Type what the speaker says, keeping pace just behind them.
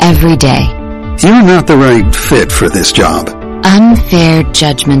every day. You're not the right fit for this job. Unfair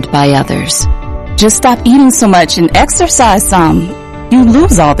judgment by others. Just stop eating so much and exercise some. You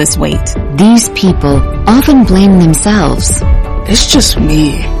lose all this weight. These people often blame themselves. It's just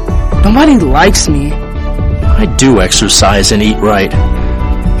me. Nobody likes me. I do exercise and eat right.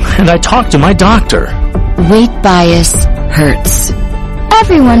 And I talk to my doctor. Weight bias hurts.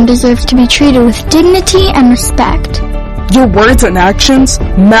 Everyone deserves to be treated with dignity and respect. Your words and actions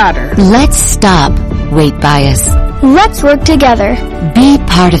matter. Let's stop weight bias. Let's work together. Be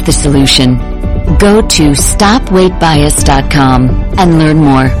part of the solution. Go to stopweightbias.com and learn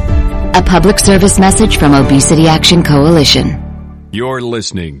more. A public service message from Obesity Action Coalition. You're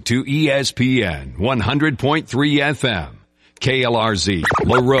listening to ESPN 100.3 FM. KLRZ,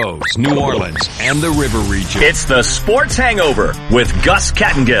 LaRose, New Orleans, and the River Region. It's the Sports Hangover with Gus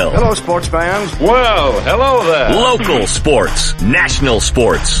Kattengill. Hello, sports fans. Well, hello there. Local sports, national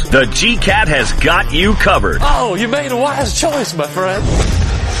sports. The GCAT has got you covered. Oh, you made a wise choice, my friend.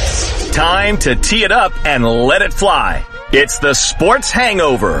 Time to tee it up and let it fly. It's the Sports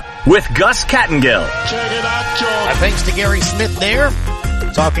Hangover with Gus Kattengill. Check it out, George. Thanks to Gary Smith there.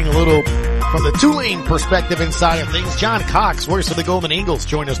 Talking a little from the Tulane perspective inside of things. John Cox, voice of the Golden Eagles,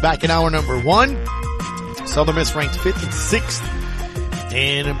 joined us back in hour number 1. Southern Miss ranked 5th and 6th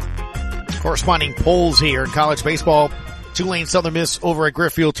in corresponding polls here in college baseball. Tulane, Southern Miss over at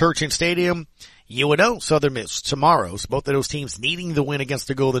Grifffield Turchin Stadium. UNO, Southern Miss tomorrow. So both of those teams needing the win against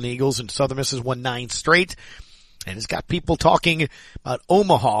the Golden Eagles, and Southern Miss has won 9 straight. And it's got people talking about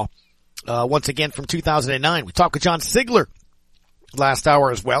Omaha once again from 2009. We talked with John Sigler last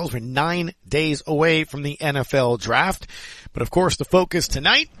hour as well, as we're 9 days away from the NFL draft. But of course, the focus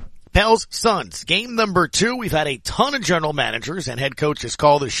tonight, Pels Suns, game number 2. We've had a ton of general managers and head coaches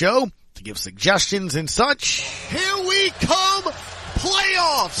call the show to give suggestions and such. Here we come,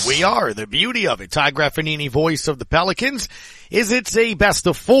 playoffs! We are. The beauty of it, Ty Graffanini, voice of the Pelicans, is it's a best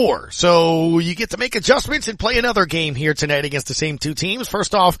of 4. So you get to make adjustments and play another game here tonight against the same two teams.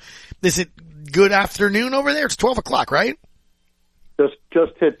 First off, is it good afternoon over there? It's 12 o'clock, right?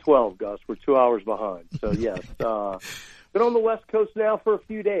 Just hit 12, Gus. We're 2 hours behind. So, yes. Been on the West Coast now for a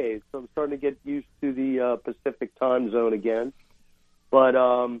few days, so I'm starting to get used to the Pacific time zone again. But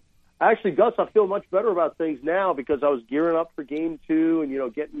actually, Gus, I feel much better about things now because I was gearing up for Game 2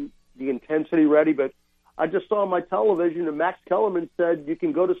 and, getting the intensity ready. But I just saw on my television that Max Kellerman said you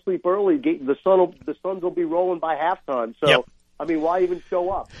can go to sleep early. The Suns will be rolling by halftime. So, yep. I mean, why even show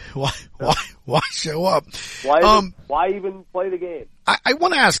up? Why show up? Why even play the game? I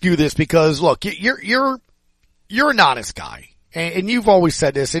want to ask you this because, look, you're an honest guy, and you've always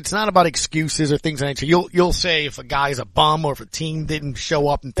said this. It's not about excuses or things of that nature. You'll say if a guy's a bum or if a team didn't show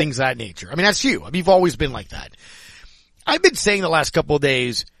up and things of that nature. I mean, that's you. I mean, you've always been like that. I've been saying the last couple of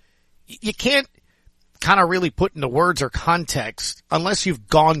days, you can't kind of really put into words or context unless you've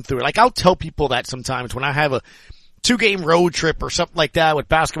gone through it. Like, I'll tell people that sometimes when I have a 2-game road trip or something like that with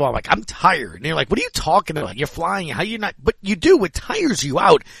basketball. I'm like, I'm tired. And they're like, what are you talking about? You're flying. How you not? But you do. It tires you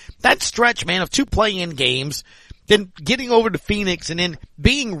out. That stretch, man, of 2 play-in games, then getting over to Phoenix and then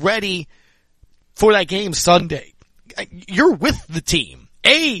being ready for that game Sunday. You're with the team.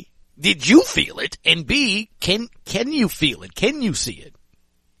 A, did you feel it? And B, can you feel it? Can you see it?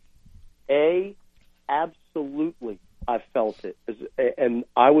 A, absolutely. I felt it, and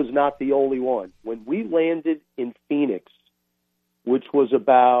I was not the only one. When we landed in Phoenix, which was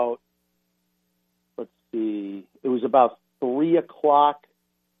about, it was about 3 o'clock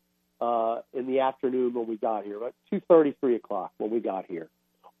in the afternoon when we got here, about 2:30, 3 o'clock when we got here.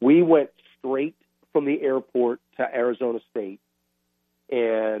 We went straight from the airport to Arizona State,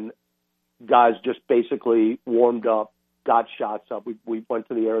 and guys just basically warmed up, got shots up. We went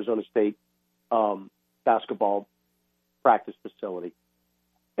to the Arizona State basketball practice facility.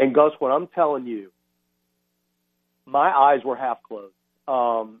 And Gus, when I'm telling you, my eyes were half closed,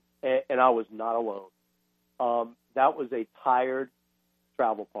 and I was not alone. That was a tired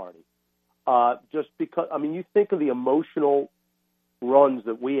travel party. Just because, I mean, you think of the emotional runs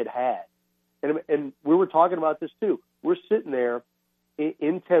that we had. And we were talking about this too. We're sitting there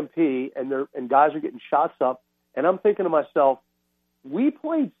in Tempe, and guys are getting shots up, and I'm thinking to myself, we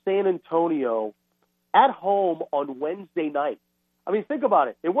played San Antonio at home on Wednesday night. I mean, think about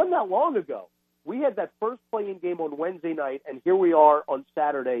it. It wasn't that long ago. We had that first play-in game on Wednesday night, and here we are on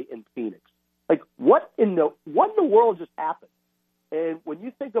Saturday in Phoenix. Like, what in the world just happened? And when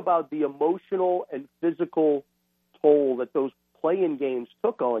you think about the emotional and physical toll that those play-in games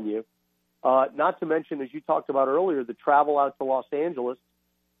took on you, not to mention, as you talked about earlier, the travel out to Los Angeles,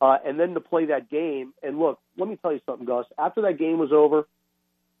 and then to play that game. And look, let me tell you something, Gus. After that game was over,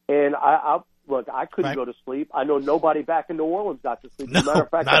 And look, I couldn't go to sleep. I know nobody back in New Orleans got to sleep. No, As a matter of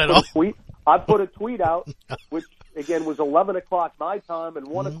fact, I put a tweet out, which again was 11 o'clock my time and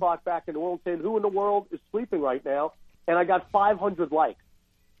 1 o'clock back in New Orleans, saying, who in the world is sleeping right now? And I got 500 likes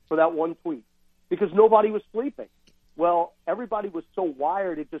for that one tweet because nobody was sleeping. Well, everybody was so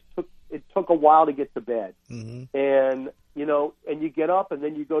wired, it took a while to get to bed. Mm-hmm. And, and you get up and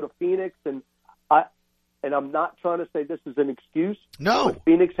then you go to Phoenix, and I'm not trying to say this is an excuse. No. But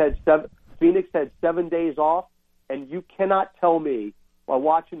Phoenix had 7 days off, and you cannot tell me while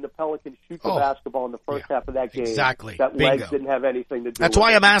watching the Pelicans shoot the basketball in the first half of that game that legs didn't have anything to do with it. That's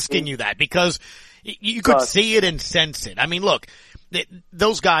why I'm asking you that, because you could see it and sense it. I mean, look,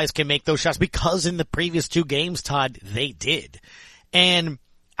 those guys can make those shots because in the previous 2 games, Todd, they did. And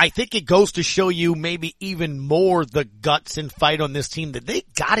I think it goes to show you maybe even more the guts and fight on this team that they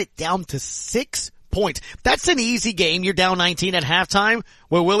got it down to 6 points. That's an easy game. You're down 19 at halftime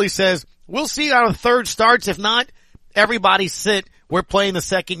where Willie says, we'll see how the third starts. If not, everybody sit. We're playing the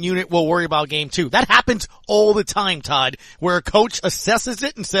second unit. We'll worry about game 2. That happens all the time, Todd, where a coach assesses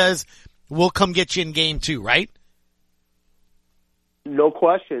it and says, we'll come get you in game 2, right? No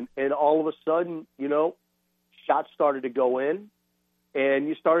question. And all of a sudden, shots started to go in and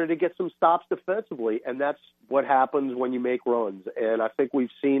you started to get some stops defensively. And that's what happens when you make runs. And I think we've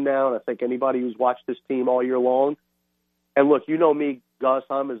seen now, and I think anybody who's watched this team all year long, and look, you know me, Gus,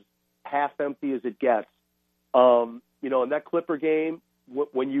 I'm as half empty as it gets. In that Clipper game,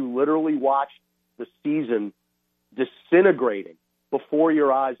 when you literally watched the season disintegrating before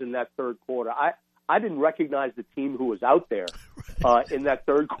your eyes in that third quarter, I didn't recognize the team who was out there in that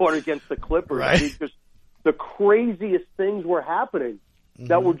third quarter against the Clippers. Right. I mean, just the craziest things were happening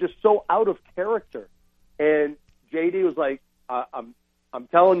that were just so out of character. And JD was like, I'm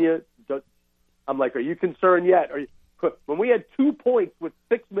telling you, I'm like, are you concerned yet? When we had 2 points with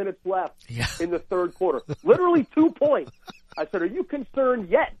 6 minutes left in the third quarter, literally 2 points, I said, are you concerned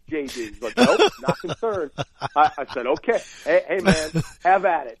yet, JD? He's like, nope, not concerned. I said, okay, hey man, have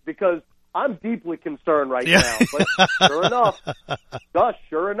at it, because I'm deeply concerned right now. But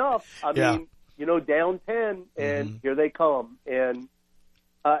sure enough, I mean, down 10, and here they come. And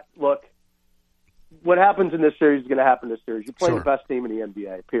look, what happens in this series is going to happen in this series. You play the best team in the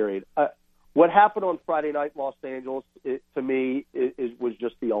NBA, period. What happened on Friday night in Los Angeles, to me, was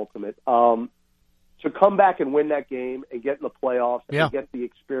just the ultimate. To come back and win that game and get in the playoffs and get the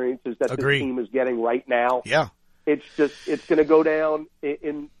experiences that the team is getting right now, it's going to go down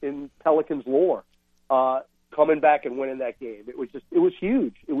in Pelicans lore. Coming back and winning that game, it was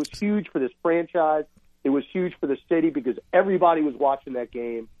huge. It was huge for this franchise. It was huge for the city because everybody was watching that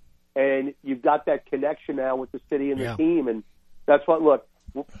game, and you've got that connection now with the city and the team, and that's what. Look,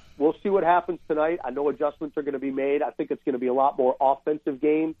 we'll see what happens tonight. I know adjustments are going to be made. I think it's going to be a lot more offensive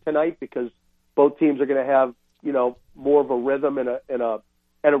game tonight because both teams are going to have more of a rhythm and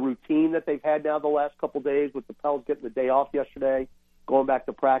a routine that they've had now the last couple of days, with the Pels getting the day off yesterday, going back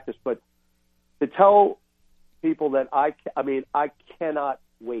to practice. But to tell people that I cannot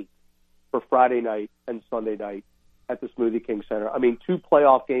wait for Friday night and Sunday night at the Smoothie King Center. I mean, 2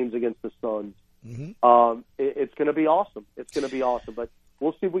 playoff games against the Suns. Mm-hmm. It's going to be awesome. It's going to be awesome. But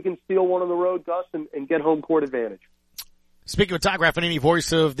we'll see if we can steal one on the road, Gus, and get home court advantage. Speaking of Todd Graffagnini,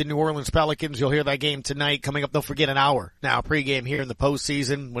 voice of the New Orleans Pelicans, you'll hear that game tonight coming up. Don't forget an hour now, pregame here in the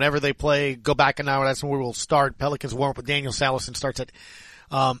postseason. Whenever they play, go back an hour. That's when we will start. Pelicans warm up with Daniel Salison. Starts at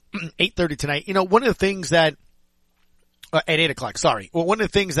 8:30 tonight. One of the things that at 8 o'clock. Sorry. Well, one of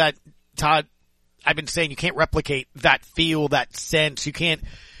the things that Todd, I've been saying, you can't replicate that feel, that sense. You can't,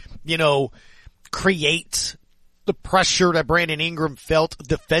 create the pressure that Brandon Ingram felt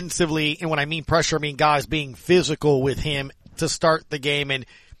defensively. And when I mean pressure, I mean guys being physical with him to start the game. And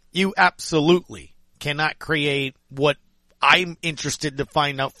you absolutely cannot create what I'm interested to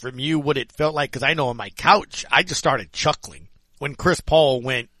find out from you, what it felt like. Cause I know on my couch, I just started chuckling when Chris Paul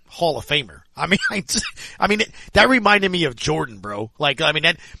went Hall of Famer. I mean, that reminded me of Jordan, bro.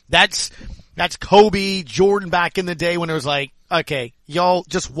 That's Kobe, Jordan back in the day when it was like, okay, y'all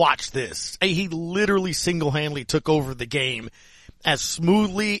just watch this. He literally single-handedly took over the game as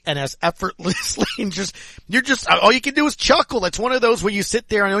smoothly and as effortlessly, and all you can do is chuckle. That's one of those where you sit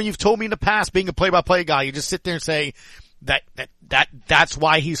there. I know you've told me in the past, being a play-by-play guy, you just sit there and say that's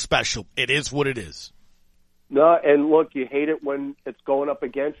why he's special. It is what it is. No, and look, you hate it when it's going up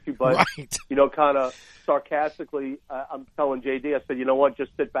against you, but, right. Kind of sarcastically, I'm telling JD, I said, you know what,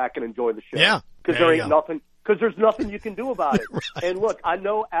 just sit back and enjoy the show. Yeah. Because there's nothing you can do about it. Right. And look, I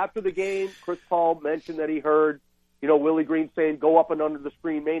know after the game, Chris Paul mentioned that he heard, Willie Green saying go up and under the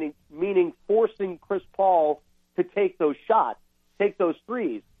screen, meaning forcing Chris Paul to take those shots, take those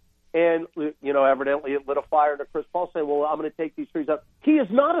threes. And, evidently it lit a fire to Chris Paul saying, well, I'm going to take these threes up. He is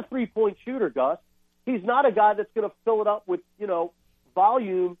not a three-point shooter, Gus. He's not a guy that's going to fill it up with,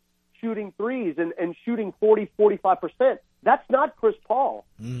 volume shooting threes and shooting 40-45%. That's not Chris Paul.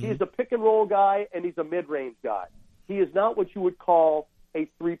 He is a pick-and-roll guy, and he's a mid-range guy. He is not what you would call a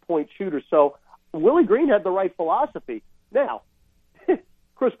three-point shooter. So Willie Green had the right philosophy. Now,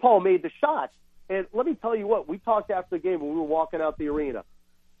 Chris Paul made the shots. And let me tell you what, we talked after the game when we were walking out the arena.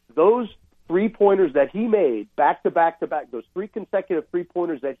 Those three-pointers that he made, back-to-back-to-back, those three consecutive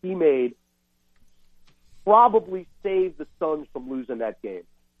three-pointers that he made probably saved the Suns from losing that game.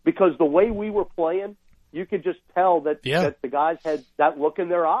 Because the way we were playing, you could just tell that the guys had that look in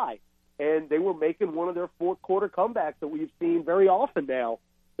their eye. And they were making one of their fourth-quarter comebacks that we've seen very often now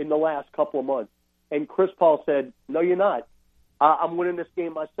in the last couple of months. And Chris Paul said, no, you're not. I'm winning this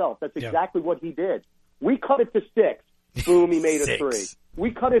game myself. That's exactly what he did. We cut it to 6. Boom, he made a 3.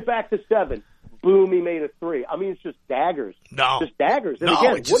 We cut it back to 7. Boom, he made a 3. I mean, it's just daggers. No. Just daggers. And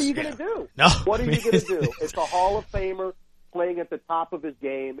again, what are you going to do? No. What are you going to do? It's a Hall of Famer playing at the top of his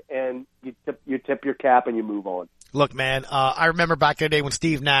game, and you tip your cap and you move on. Look, man, I remember back in the day when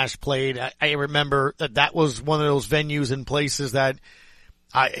Steve Nash played, I remember that was one of those venues and places that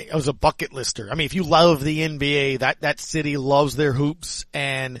I was a bucket lister. I mean, if you love the NBA, that city loves their hoops,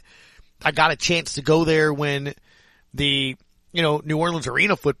 and I got a chance to go there when the, New Orleans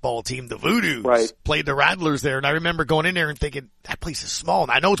Arena football team, the Voodoos, played the Rattlers there. And I remember going in there and thinking, that place is small.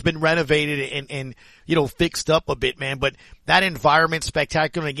 And I know it's been renovated and fixed up a bit, man, but that environment's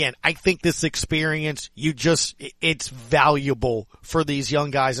spectacular. And again, I think this experience, it's valuable for these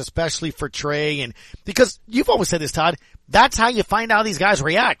young guys, especially for Trey. And because you've always said this, Todd, that's how you find out these guys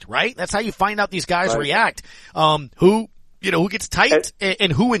react, right? That's how you find out these guys react. Who gets tight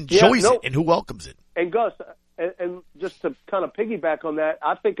and who enjoys it and who welcomes it. And Gus, and just to kind of piggyback on that,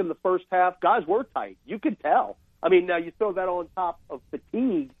 I think in the first half, guys were tight. You could tell. I mean, now you throw that on top of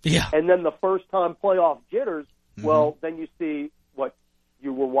fatigue, and then the first-time playoff jitters, well, then you see what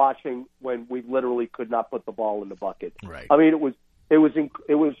you were watching when we literally could not put the ball in the bucket. Right. I mean, it was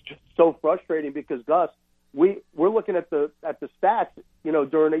just so frustrating because, Gus, we're looking at the stats,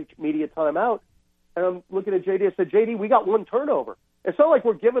 during each media timeout, and I'm looking at JD. I said, JD, we got one turnover. It's not like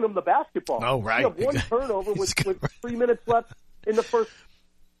we're giving them the basketball. Oh, right. We have one turnover with 3 minutes left in the first,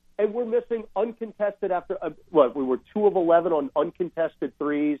 and we're missing uncontested after, we were 2 of 11 on uncontested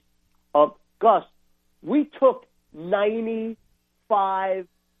threes. Gus, we took 95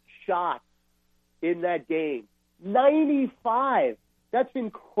 shots in that game. 95! That's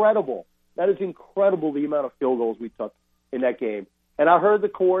incredible. That is incredible, the amount of field goals we took in that game. And I heard the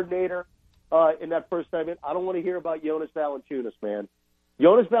coordinator in that first segment. I don't want to hear about Jonas Valanciunas, man.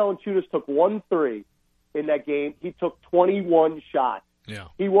 Jonas Valanciunas took 1 3 in that game. He took 21 shots. Yeah.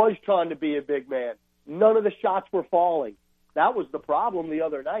 He was trying to be a big man. None of the shots were falling. That was the problem the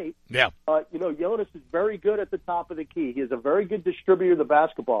other night. Yeah. Jonas is very good at the top of the key. He is a very good distributor of the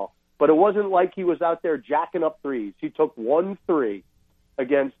basketball. But it wasn't like he was out there jacking up threes. He took 1 3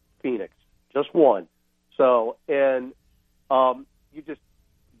 against Phoenix. Just 1. So, and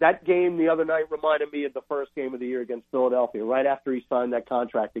that game the other night reminded me of the first game of the year against Philadelphia, right after he signed that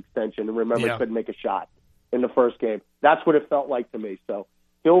contract extension. And remember, he couldn't make a shot in the first game. That's what it felt like to me. So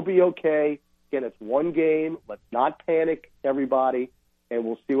he'll be okay. Again, it's 1 game. Let's not panic, everybody, and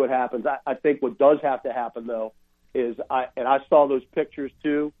we'll see what happens. I think what does have to happen, though, is I saw those pictures,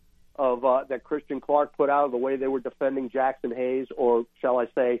 too, of that Christian Clark put out of the way they were defending Jackson Hayes, or shall I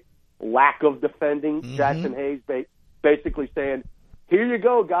say lack of defending Jackson Hayes, basically saying, here you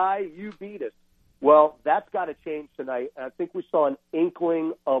go, guy, you beat us. Well, that's got to change tonight. And I think we saw an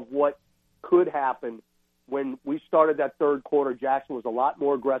inkling of what could happen when we started that third quarter. Jackson was a lot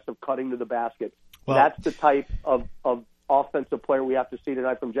more aggressive cutting to the basket. Well, that's the type of offensive player we have to see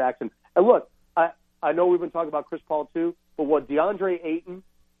tonight from Jackson. And look, I know we've been talking about Chris Paul too, but what DeAndre Ayton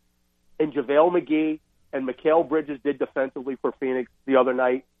and JaVale McGee and Mikal Bridges did defensively for Phoenix the other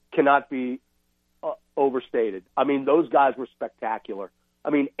night cannot be overstated. I mean, those guys were spectacular. I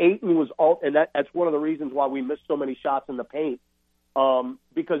mean, Ayton was and that's one of the reasons why we missed so many shots in the paint,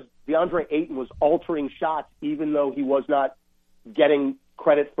 because DeAndre Ayton was altering shots even though he was not getting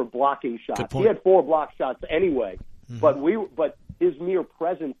credit for blocking shots. He had 4 block shots anyway, but his mere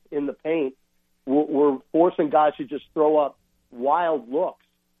presence in the paint were forcing guys to just throw up wild looks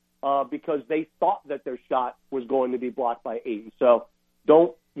because they thought that their shot was going to be blocked by Ayton. So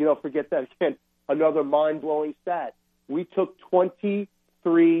don't forget that again. Another mind-blowing stat. We took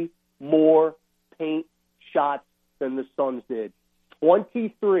 23 more paint shots than the Suns did.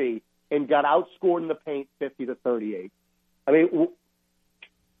 23, and got outscored in the paint 50-38. I mean,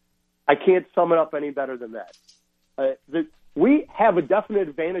 I can't sum it up any better than that. We have a definite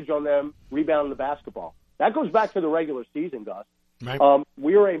advantage on them rebounding the basketball. That goes back to the regular season, Gus. Right.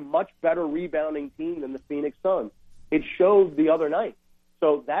 We are a much better rebounding team than the Phoenix Suns. It showed the other night.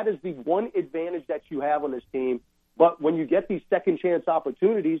 So that is the one advantage that you have on this team. But when you get these second chance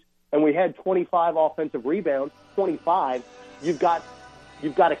opportunities, and we had 25 offensive rebounds, 25, you've got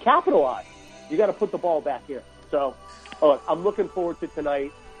to capitalize. You got to put the ball back in. So I'm looking forward to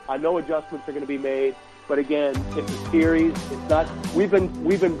tonight. I know adjustments are going to be made, but again, it's a series. It's not. We've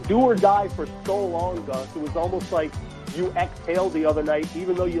been do or die for so long, Gus. It was almost like you exhaled the other night,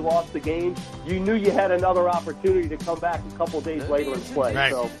 even though you lost the game. You knew you had another opportunity to come back a couple days later and play.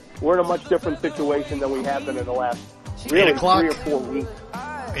 Right. So we're in a much different situation than we have been in the last really 3 or 4 weeks.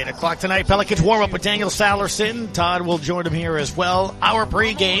 8 o'clock tonight, Pelicans warm-up with Daniel Sallerson. Todd will join him here as well. Our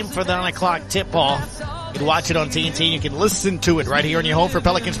pregame for the 9 o'clock tip-off. You can watch it on TNT. You can listen to it right here on your home for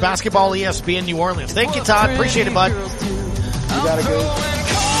Pelicans basketball, ESPN New Orleans. Thank you, Todd. Appreciate it, bud. You got to go.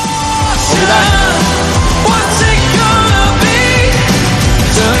 We'll be back. What's it gonna be?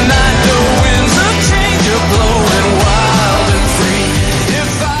 Tonight the winds of change are blowing wild and free.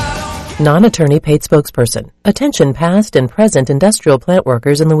 Non-attorney paid spokesperson. Attention past and present industrial plant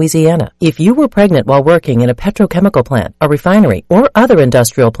workers in Louisiana. If you were pregnant while working in a petrochemical plant, a refinery, or other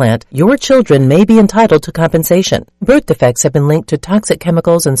industrial plant, your children may be entitled to compensation. Birth defects have been linked to toxic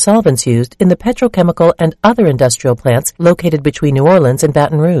chemicals and solvents used in the petrochemical and other industrial plants located between New Orleans and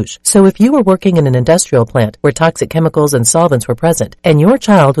Baton Rouge. So if you were working in an industrial plant where toxic chemicals and solvents were present, and your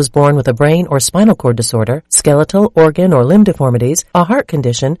child was born with a brain or spinal cord disorder, skeletal, organ, or limb deformities, a heart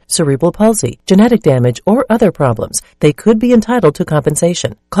condition, cerebral palsy, genetic damage, or other problems, they could be entitled to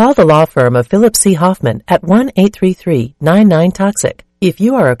compensation. Call the law firm of Philip C. Hoffman at 1-833-99-TOXIC. If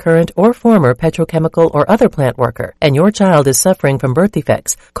you are a current or former petrochemical or other plant worker and your child is suffering from birth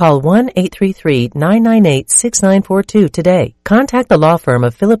defects, call 1-833-998-6942 today. Contact the law firm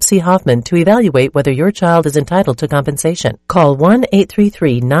of Philip C. Hoffman to evaluate whether your child is entitled to compensation. Call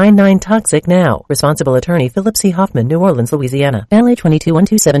 1-833-99-TOXIC now. Responsible attorney Philip C. Hoffman, New Orleans, Louisiana. LA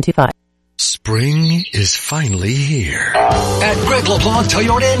 22-12725. Spring is finally here. At Greg LeBlanc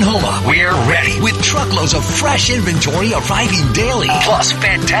Toyota in Houma, we're ready with truckloads of fresh inventory arriving daily. Plus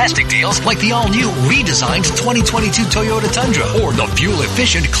fantastic deals like the all-new redesigned 2022 Toyota Tundra or the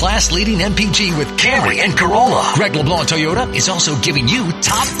fuel-efficient class-leading MPG with Camry and Corolla. Greg LeBlanc Toyota is also giving you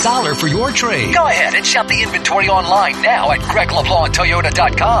top dollar for your trade. Go ahead and shop the inventory online now at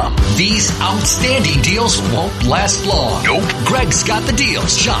GregLeBlancToyota.com. These outstanding deals won't last long. Nope. Greg's got the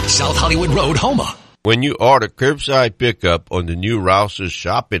deals. Shop South Hollywood Road, Houma. When you order curbside pickup on the new Rouse's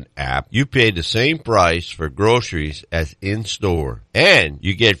shopping app, you pay the same price for groceries as in-store. And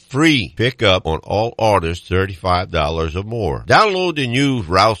you get free pickup on all orders $35 or more. Download the new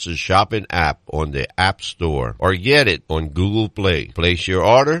Rouse's shopping app on the App Store or get it on Google Play. Place your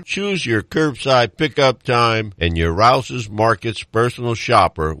order, choose your curbside pickup time, and your Rouse's Markets personal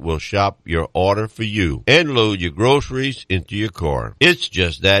shopper will shop your order for you and load your groceries into your car. It's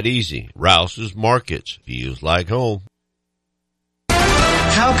just that easy. Rouse's Markets. Feels like home.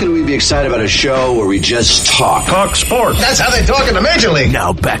 How can we be excited about a show where we just talk? Talk sports. That's how they talk in the Major League.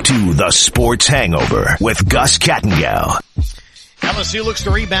 Now back to the Sports Hangover with Gus Kattengell. LSU looks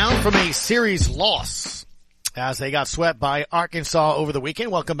to rebound from a series loss as they got swept by Arkansas over the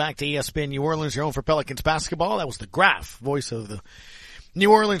weekend. Welcome back to ESPN New Orleans, your home for Pelicans basketball. That was the Graf, voice of the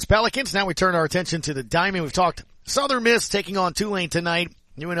New Orleans Pelicans. Now we turn our attention to the Diamond. We've talked Southern Miss taking on Tulane tonight.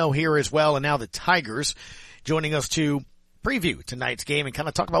 UNO here as well, and now the Tigers joining us to preview tonight's game and kind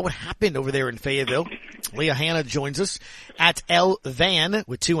of talk about what happened over there in Fayetteville. Leah Hanna joins us at L Van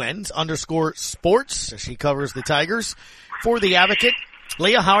with 2 N's _sports. She covers the Tigers for The Advocate.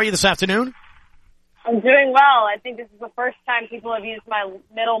 Leah, how are you this afternoon? I'm doing well. I think this is the first time people have used my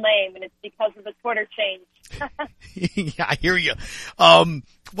middle name, and it's because of the Twitter change. Yeah, I hear you. One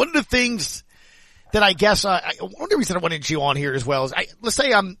of the things that I guess, one of the reasons I wanted you on here as well is let's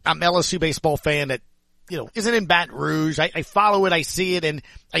say I'm LSU baseball fan that, isn't in Baton Rouge. I follow it. I see it and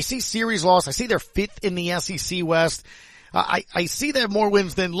I see series loss. I see they're 5th in the SEC West. I see they have more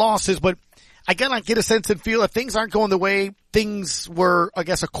wins than losses, but I gotta get a sense and feel that things aren't going the way things were, I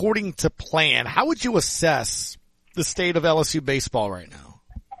guess, according to plan. How would you assess the state of LSU baseball right now?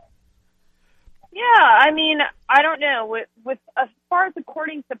 Yeah, I mean, I don't know. With as far as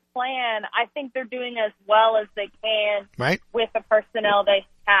according to plan, I think they're doing as well as they can with the personnel they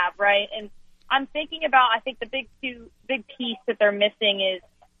have, right? And I'm thinking about, I think the big piece that they're missing is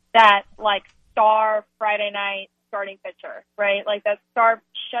that, like, star Friday night starting pitcher, right? Like that star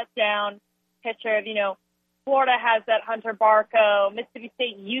shutdown pitcher, Florida has that Hunter Barco. Mississippi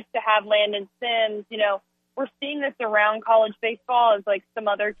State used to have Landon Sims. You know, we're seeing this around college baseball as like some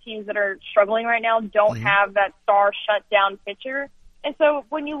other teams that are struggling right now don't have that star shutdown pitcher. And so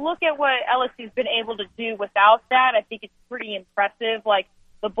when you look at what LSU's been able to do without that, I think it's pretty impressive. Like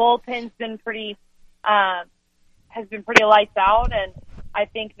the bullpen's been has been pretty lights out, and I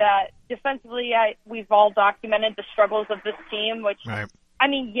think that defensively, we've all documented the struggles of this team, which, I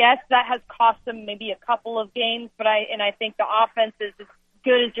mean, yes, that has cost them maybe a couple of games, but I think the offense is as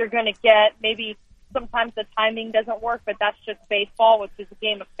good as you're going to get. Maybe sometimes the timing doesn't work, but that's just baseball, which is a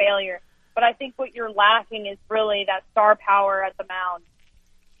game of failure. But I think what you're lacking is really that star power at the mound.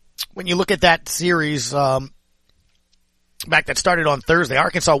 When you look at that series, back that started on Thursday,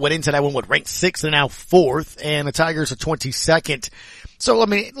 Arkansas went into that one ranked 6th and now 4th, and the Tigers are 22nd. So, I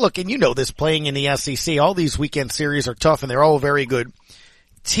mean, look, and you know this, playing in the SEC, all these weekend series are tough, and they're all very good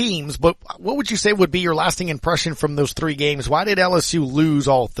teams. But what would you say would be your lasting impression from those 3 games? Why did LSU lose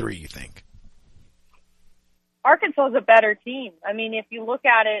all 3, you think? Arkansas is a better team. I mean, if you look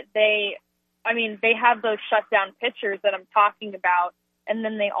at it, they have those shutdown pitchers that I'm talking about. And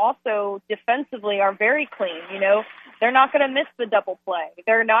then they also defensively are very clean. You know, they're not going to miss the double play.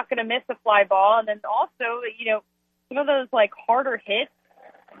 They're not going to miss a fly ball. And then also, you know, some of those like harder hits,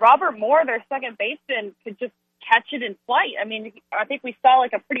 Robert Moore, their second baseman, could just catch it in flight. I mean, I think we saw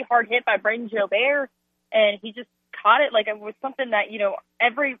like a pretty hard hit by Braden Gilbert, and he just caught it like it was something that, you know,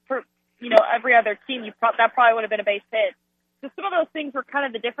 every other team, that probably would have been a base hit. So some of those things were kind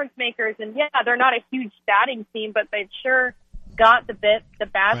of the difference makers. And yeah, they're not a huge batting team, but they've sure got the bats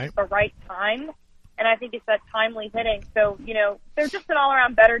at the right time, and I think it's that timely hitting. So, you know, they're just an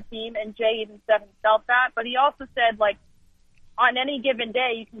all-around better team, and Jay even said himself that, but he also said, like, on any given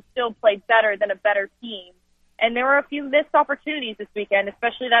day, you can still play better than a better team. And there were a few missed opportunities this weekend,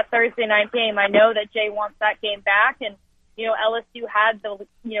 especially that Thursday night game. I know that Jay wants that game back, and, you know, LSU had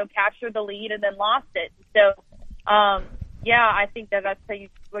captured the lead and then lost it. So, yeah, I think that's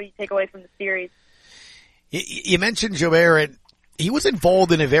what you take away from the series. You mentioned Gilbert, and he was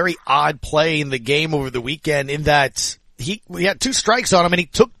involved in a very odd play in the game over the weekend in that he had 2 strikes on him, and he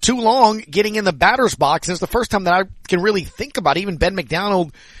took too long getting in the batter's box. It's the first time that I can really think about it. Even Ben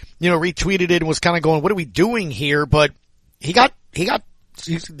McDonald, you know, retweeted it and was kind of going, what are we doing here? But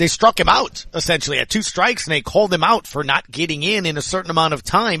they struck him out, essentially, at 2 strikes, and they called him out for not getting in a certain amount of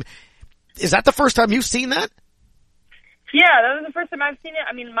time. Is that the first time you've seen that? Yeah, that was the first time I've seen it.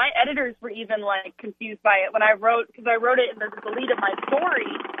 I mean, my editors were even, like, confused by it when I wrote it in the lead of my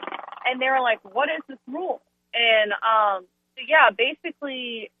story, and they were like, what is this rule? And, so yeah,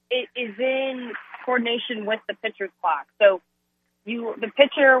 basically, it is in coordination with the pitcher's clock. So, the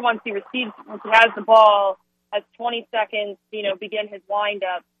pitcher, once he has the ball, has 20 seconds, you know, begin his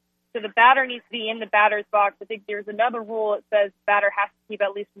windup. So the batter needs to be in the batter's box. I think there's another rule that says the batter has to keep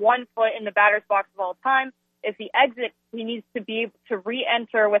at least 1 foot in the batter's box at all time. If he exits, he needs to be able to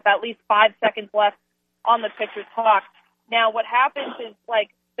re-enter with at least 5 seconds left on the pitcher's clock. Now, what happens is,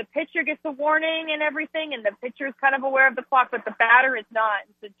 like, the pitcher gets a warning and everything, and the pitcher is kind of aware of the clock, but the batter is not.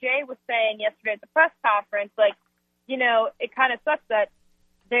 And so Jay was saying yesterday at the press conference, like, you know, it kind of sucks that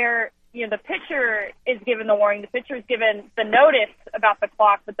the pitcher is given the warning, the pitcher is given the notice about the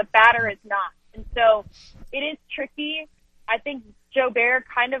clock, but the batter is not. And so it is tricky. I think Gilbert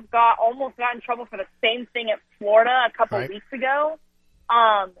kind of almost got in trouble for the same thing at Florida a couple weeks ago.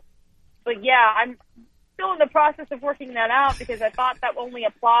 But yeah, I'm still in the process of working that out because I thought that only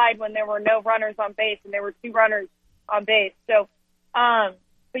applied when there were no runners on base and there were 2 runners on base. So,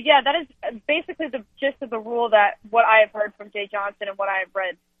 but yeah, that is basically the gist of the rule, that what I have heard from Jay Johnson and what I have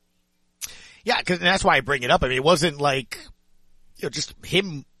read. Yeah, and that's why I bring it up. I mean, it wasn't like, you know, just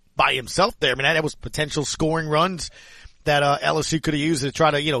him by himself there. I mean, that was potential scoring runs that LSU could have used to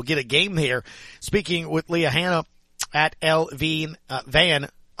try to, you know, get a game here. Speaking with Leah Hanna at LV Van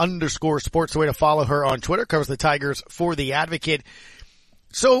 _sports, the way to follow her on Twitter, covers the Tigers for The Advocate.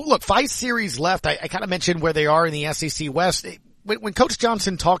 So look, 5 series left. I kind of mentioned where they are in the SEC West. When Coach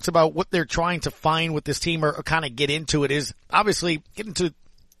Johnson talks about what they're trying to find with this team or kind of get into it, is obviously get into,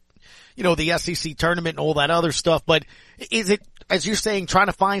 you know, the SEC tournament and all that other stuff. But is it, as you're saying, trying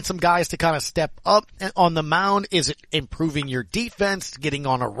to find some guys to kind of step up on the mound? Is it improving your defense, getting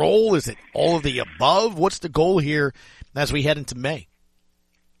on a roll? Is it all of the above? What's the goal here as we head into May?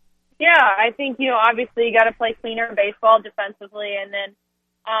 Yeah, I think, you know, obviously you got to play cleaner baseball defensively. And then,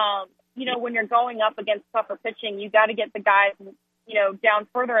 you know, when you're going up against tougher pitching, you got to get the guys, you know, down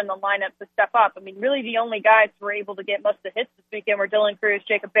further in the lineup to step up. I mean, really the only guys who were able to get most of the hits this weekend were Dylan Cruz,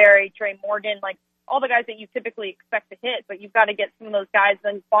 Jacob Berry, Trey Morgan. Like, all the guys that you typically expect to hit, but you've got to get some of those guys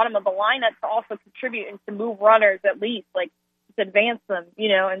in the bottom of the lineup to also contribute and to move runners at least, like to advance them,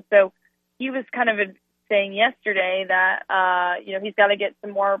 and so he was kind of saying yesterday that, he's got to get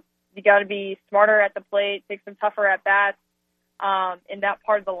some more, you got to be smarter at the plate, take some tougher at bats, in that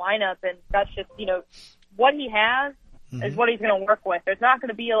part of the lineup. And that's just, what he has is what he's going to work with. There's not going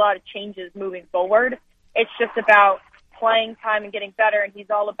to be a lot of changes moving forward. It's just about playing time and getting better. And he's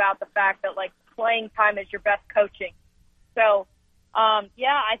all about the fact that like playing time is your best coaching. So,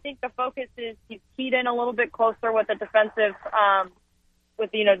 I think the focus is he's keyed in a little bit closer with the defensive,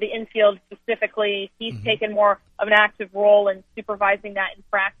 with, the infield specifically. He's taken more of an active role in supervising that in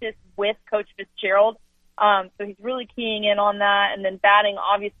practice with Coach Fitzgerald. So he's really keying in on that. And then batting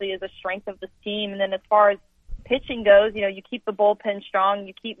obviously is a strength of this team. And then as far as pitching goes, you keep the bullpen strong.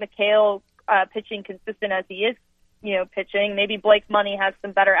 You keep McHale pitching consistent as he is, pitching. Maybe Blake Money has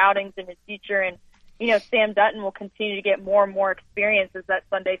some better outings in his future. And, Sam Dutton will continue to get more and more experience as that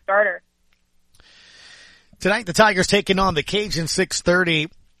Sunday starter. Tonight, the Tigers taking on the Cajuns 6:30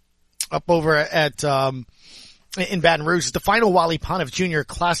 up over at in Baton Rouge. It's the final Wally Pontiff Jr.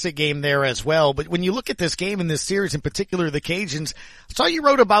 Classic game there as well. But when you look at this game in this series, in particular the Cajuns, I saw you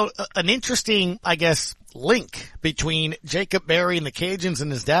wrote about an interesting, I guess, link between Jacob Berry and the Cajuns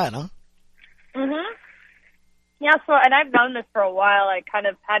and his dad, huh? Mm-hmm. Yeah, so, and I've known this for a while. I kind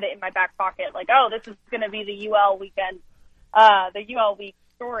of had it in my back pocket, like, oh, this is going to be the UL weekend, the UL week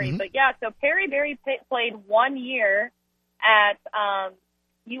story. Mm-hmm. But yeah, so Perry Berry played 1 year at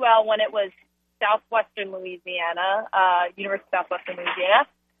UL when it was Southwestern Louisiana, University of Southwestern Louisiana.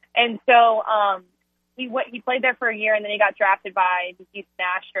 And so he played there for a year, and then he got drafted by the Houston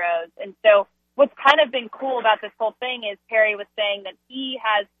Astros. And so what's kind of been cool about this whole thing is Perry was saying that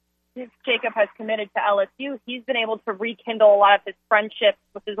Jacob has committed to LSU. He's been able to rekindle a lot of his friendships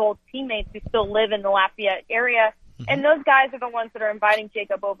with his old teammates who still live in the Lafayette area. And those guys are the ones that are inviting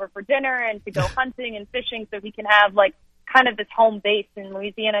Jacob over for dinner and to go hunting and fishing so he can have like kind of this home base in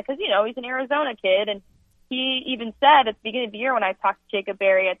Louisiana because, he's an Arizona kid. And he even said at the beginning of the year when I talked to Jacob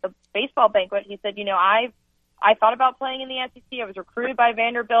Berry at the baseball banquet, he said, I thought about playing in the SEC. I was recruited by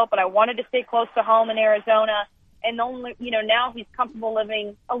Vanderbilt, but I wanted to stay close to home in Arizona. And only, now he's comfortable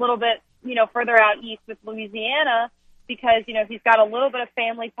living a little bit, further out east with Louisiana because, he's got a little bit of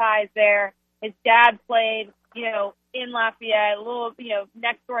family ties there. His dad played, in Lafayette, a little,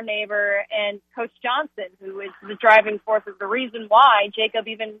 next door neighbor, and Coach Johnson, who is the driving force, is the reason why Jacob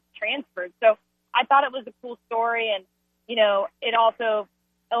even transferred. So I thought it was a cool story. And, it also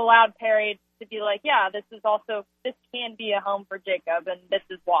allowed Perry to be like, yeah, this can be a home for Jacob, and this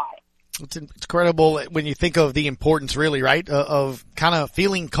is why. It's incredible when you think of the importance, really, right, of kind of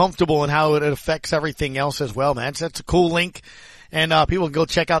feeling comfortable and how it affects everything else as well, man. That's a cool link, and people can go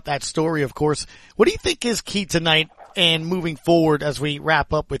check out that story, of course. What do you think is key tonight and moving forward as we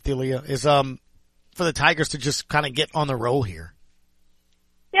wrap up with Ilya is for the Tigers to just kind of get on the roll here?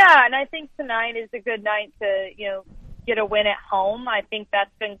 Yeah, and I think tonight is a good night to, get a win at home. I think that's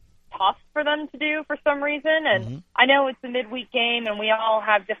been tough for them to do for some reason, and I know it's a midweek game, and we all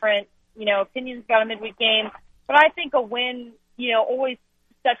have different opinions about a midweek game, but I think a win, always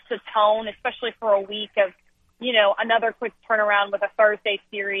sets the tone, especially for a week of, another quick turnaround with a Thursday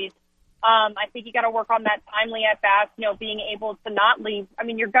series. I think you got to work on that timely at bats, being able to not leave. I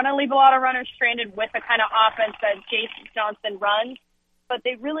mean, you're going to leave a lot of runners stranded with the kind of offense that Jason Johnson runs, but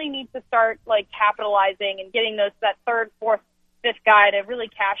they really need to start like capitalizing and getting that third, fourth, fifth guy to really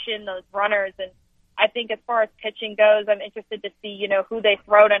cash in those runners. And I think as far as pitching goes, I'm interested to see, who they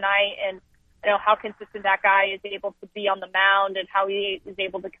throw tonight and, how consistent that guy is able to be on the mound and how he is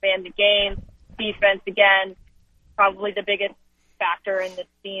able to command the game. Defense, again, probably the biggest factor in this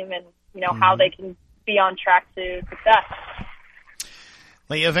team and, how they can be on track to success.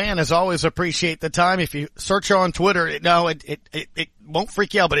 Leah Vann, as always, appreciate the time. If you search her on Twitter, it won't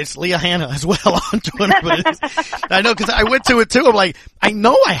freak you out, but it's Leah Hanna as well on Twitter. But I know because I went to it too. I'm like, I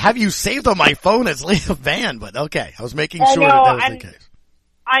know I have you saved on my phone as Leah Vann, but okay. I was making sure that was the case.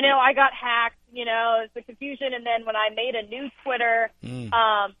 I know I got hacked, it's the confusion. And then when I made a new Twitter,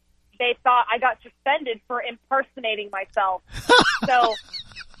 they thought I got suspended for impersonating myself. So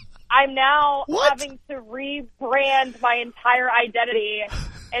I'm now having to rebrand my entire identity.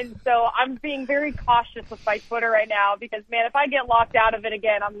 And so I'm being very cautious with my Twitter right now because, man, if I get locked out of it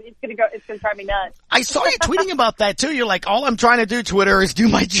again, it's going to drive me nuts. I saw you tweeting about that too. You're like, all I'm trying to do, Twitter, is do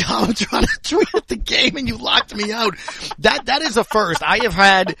my job. I'm trying to tweet at the game and you locked me out. That is a first. I have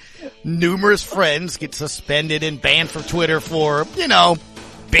had numerous friends get suspended and banned from Twitter for,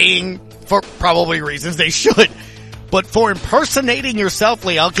 being for probably reasons they should. But for impersonating yourself,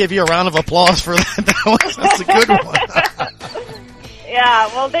 Lee, I'll give you a round of applause for that. That's a good one. Yeah,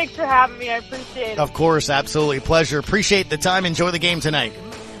 well, thanks for having me. I appreciate it. Of course, absolutely. Pleasure. Appreciate the time. Enjoy the game tonight.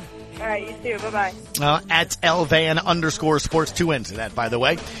 All right, you too. Bye-bye. At @LVan_sports, 2 N's to that, by the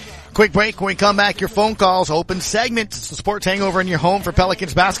way. Quick break. When we come back, your phone calls, open segment. It's the Sports Hangover in your home for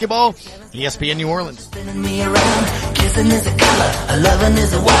Pelicans basketball. ESPN New Orleans. Spinning me around, kissing is a color, a loving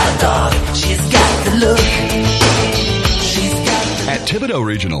is a wild dog. She's got the look. At Thibodeau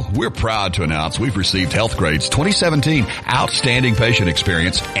Regional, we're proud to announce we've received Healthgrade's 2017 Outstanding Patient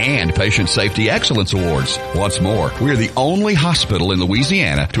Experience and Patient Safety Excellence Awards. Once more, we are the only hospital in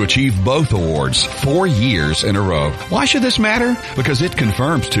Louisiana to achieve both awards 4 years in a row. Why should this matter? Because it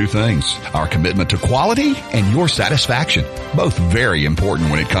confirms 2 things: our commitment to quality and your satisfaction, both very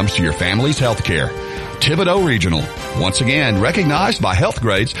important when it comes to your family's health care. Thibodeau Regional, once again recognized by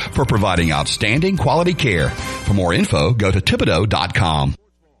Healthgrades for providing outstanding quality care. For more info, go to Thibodeau.com.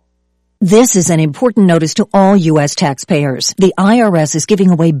 This is an important notice to all U.S. taxpayers. The IRS is giving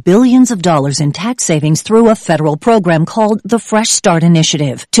away billions of dollars in tax savings through a federal program called the Fresh Start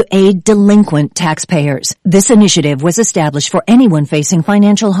Initiative to aid delinquent taxpayers. This initiative was established for anyone facing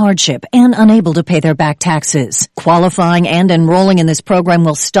financial hardship and unable to pay their back taxes. Qualifying and enrolling in this program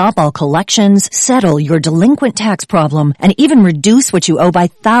will stop all collections, settle your delinquent tax problem, and even reduce what you owe by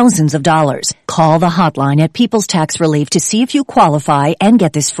thousands of dollars. Call the hotline at People's Tax Relief to see if you qualify and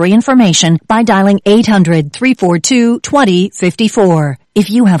get this free information by dialing 800-342-2054. If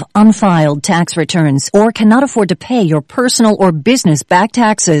you have unfiled tax returns or cannot afford to pay your personal or business back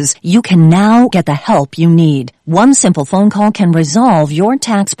taxes, you can now get the help you need. One simple phone call can resolve your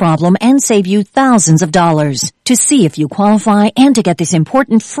tax problem and save you thousands of dollars. To see if you qualify and to get this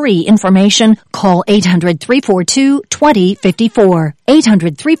important free information, call 800-342-2054.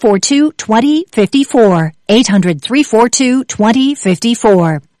 800-342-2054.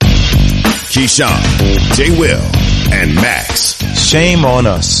 800-342-2054. Keyshawn, J. Will, and Max. Shame on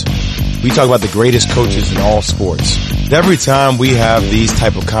us. We talk about the greatest coaches in all sports. Every time we have these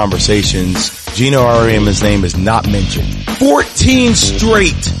type of conversations, Gino Auriemma's name is not mentioned. 14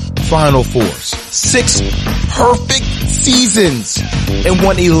 straight Final Fours, 6 perfect seasons, and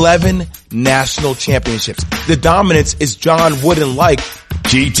won 11 national championships. The dominance is John Wooden like.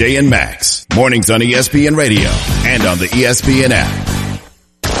 GJ and Max, mornings on ESPN Radio and on the ESPN app.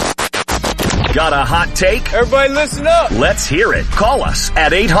 Got a hot take? Everybody listen up. Let's hear it. Call us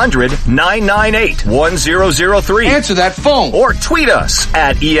at 800-998-1003. Answer that phone. Or tweet us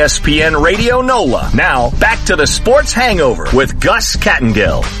at ESPN Radio NOLA. Now, back to the Sports Hangover with Gus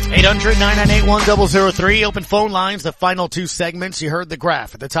Kattengill. 800-998-1003. Open phone lines, the final 2 segments. You heard the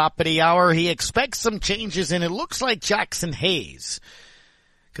graph at the top of the hour. He expects some changes, and it looks like Jackson Hayes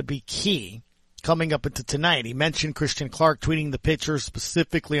could be key coming up into tonight. He mentioned Christian Clark tweeting the pitchers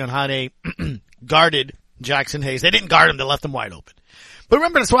specifically on how they guarded Jackson Hayes. They didn't guard him. They left him wide open. But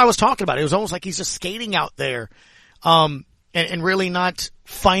remember, that's what I was talking about. It was almost like he's just skating out there, and really not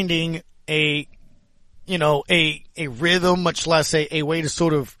finding a rhythm, much less a way to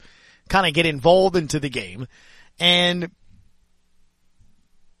sort of kind of get involved into the game. And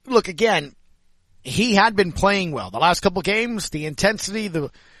look, again, he had been playing well the last couple games. The intensity, the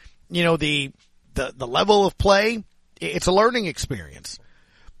level of play, it's a learning experience.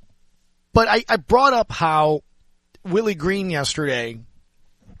 But I brought up how Willie Green yesterday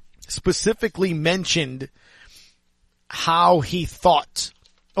specifically mentioned how he thought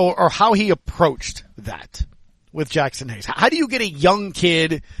or how he approached that with Jackson Hayes. How do you get a young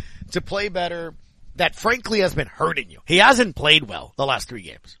kid to play better that frankly has been hurting you? He hasn't played well the last 3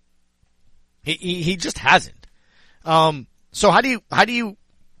 games. He just hasn't. So how do you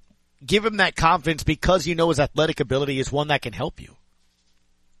give him that confidence because you know his athletic ability is one that can help you?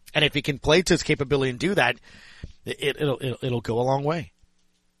 And if he can play to his capability and do that, it'll go a long way.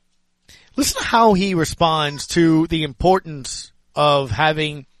 Listen to how he responds to the importance of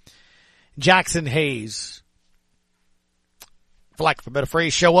having Jackson Hayes, for lack of a better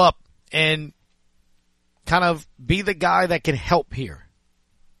phrase, show up and kind of be the guy that can help here.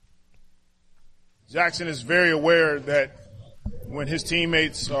 Jackson is very aware that when his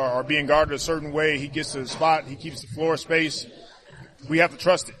teammates are being guarded a certain way, he gets to the spot, he keeps the floor space. We have to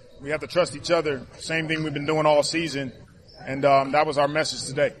trust it. We have to trust each other. Same thing we've been doing all season. And that was our message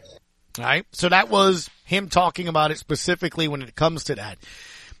today. All right. So that was him talking about it specifically when it comes to that.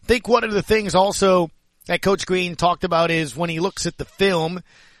 I think one of the things also that Coach Green talked about is when he looks at the film,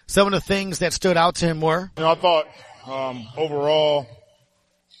 some of the things that stood out to him were? I thought overall,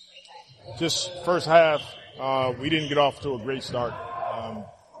 just first half, we didn't get off to a great start.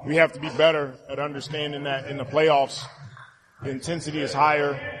 we have to be better at understanding that in the playoffs, the intensity is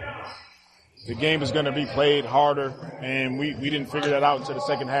higher. The game is going to be played harder, and we didn't figure that out until the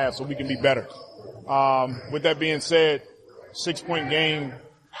second half, so we can be better. With that being said, 6-point game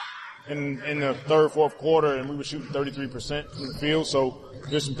in the third, fourth quarter, and we were shooting 33% from the field, so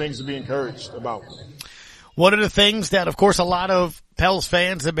there's some things to be encouraged about. One of the things that, of course, a lot of Pels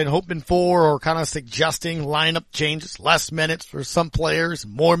fans have been hoping for or kind of suggesting lineup changes, less minutes for some players,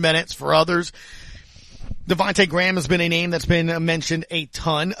 more minutes for others. Devontae Graham has been a name that's been mentioned a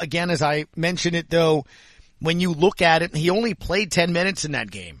ton. Again, as I mentioned it, though, when you look at it, he only played 10 minutes in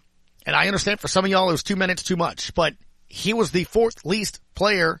that game. And I understand for some of y'all it was 2 minutes too much, but he was the fourth least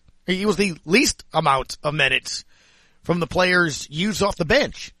player. He was the least amount of minutes from the players used off the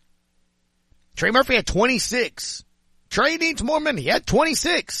bench. Trey Murphy had 26. Trey needs more minutes. He had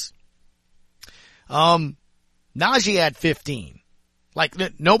 26. Najee had 15. Like,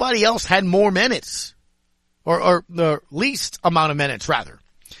 nobody else had more minutes. Or the least amount of minutes, rather.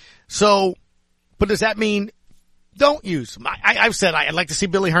 So, but does that mean don't use them? I've said I'd like to see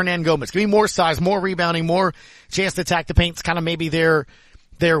Billy Hernangomez. Give me more size, more rebounding, more chance to attack the paint. It's kind of maybe their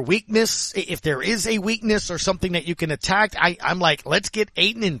weakness. If there is a weakness or something that you can attack, I'm like, let's get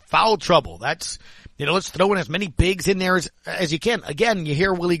Ayton in foul trouble. That's, let's throw in as many bigs in there as you can. Again, you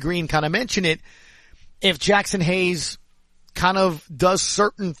hear Willie Green kind of mention it. If Jackson Hayes kind of does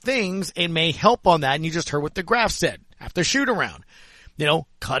certain things, it may help on that. And you just heard what the graph said after shoot around,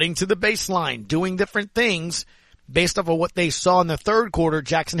 cutting to the baseline, doing different things based off of what they saw in the third quarter.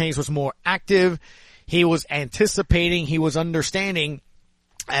 Jackson Hayes was more active. He was anticipating. He was understanding.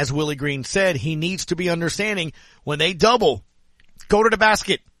 As Willie Green said, he needs to be understanding when they double, go to the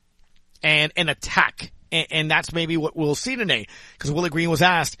basket and attack. And that's maybe what we'll see today. Because Willie Green was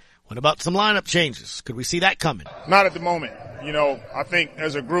asked, what about some lineup changes? Could we see that coming? Not at the moment. I think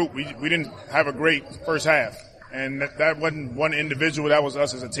as a group, we didn't have a great first half. And that wasn't one individual. That was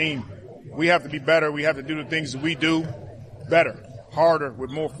us as a team. We have to be better. We have to do the things that we do better, harder,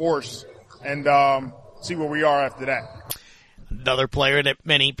 with more force, and see where we are after that. Another player that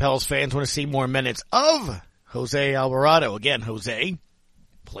many Pels fans want to see more minutes of, Jose Alvarado. Again, Jose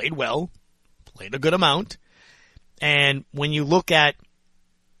played well, played a good amount. And when you look at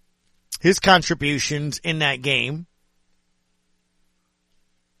his contributions in that game,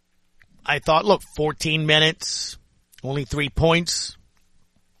 I thought, 14 minutes, only 3 points,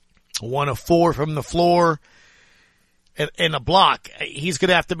 1 of 4 from the floor, and a block. He's going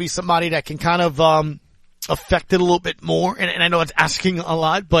to have to be somebody that can kind of affect it a little bit more. And I know it's asking a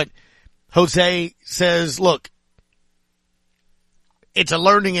lot, but Jose says, look, it's a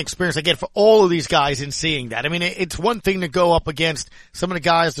learning experience, again, for all of these guys in seeing that. I mean, it's one thing to go up against some of the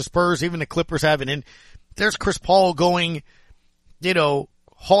guys, the Spurs, even the Clippers having, and there's Chris Paul going,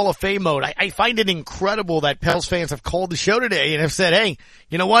 Hall of Fame mode. I find it incredible that Pels fans have called the show today and have said, hey,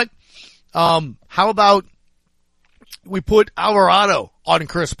 you know what? How about we put Alvarado on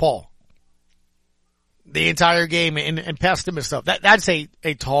Chris Paul the entire game and pest him and stuff? That's a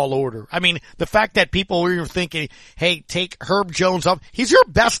tall order. I mean, the fact that people were thinking, hey, take Herb Jones off. He's your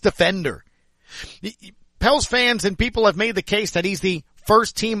best defender. Pels fans and people have made the case that he's the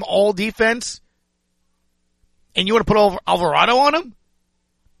first team all defense, and you want to put Alvarado on him?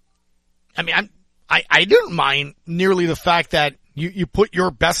 I mean, I didn't mind nearly the fact that you put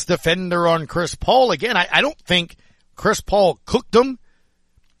your best defender on Chris Paul. Again, I don't think Chris Paul cooked him.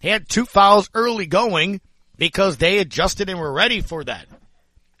 He had 2 fouls early going because they adjusted and were ready for that.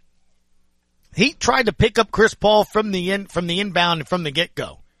 He tried to pick up Chris Paul from the inbound and from the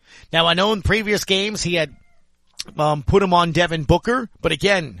get-go. Now, I know in previous games he had put him on Devin Booker, but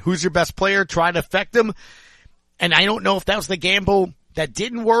again, who's your best player? Try to affect him. And I don't know if that was the gamble that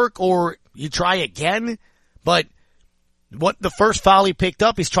didn't work or you try again, but what the first foul he picked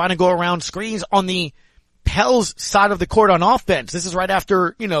up, he's trying to go around screens on the Pels side of the court on offense. This is right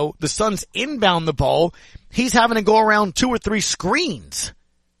after, the Suns inbound the ball. He's having to go around 2 or 3 screens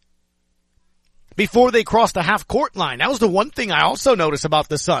before they cross the half court line. That was the one thing I also noticed about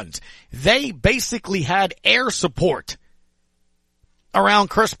the Suns. They basically had air support around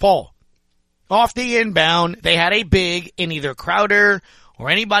Chris Paul. Off the inbound, they had a big in either Crowder or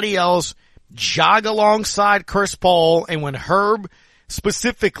anybody else jog alongside Chris Paul, and when Herb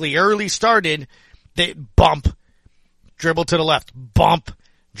specifically early started, they bump, dribble to the left, bump,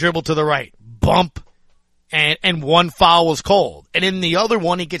 dribble to the right, bump, and one foul was called. And in the other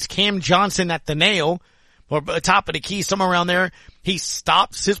one, he gets Cam Johnson at the nail, or top of the key, somewhere around there. He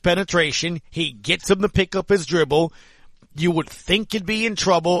stops his penetration. He gets him to pick up his dribble. You would think he'd be in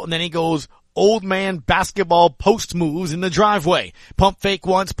trouble, and then he goes old man basketball post moves in the driveway. Pump fake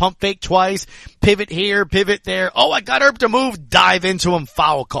once, pump fake twice, pivot here, pivot there. Oh, I got Herb to move, dive into him,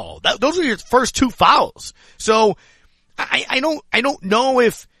 foul call. Those are your first 2 fouls. So I don't know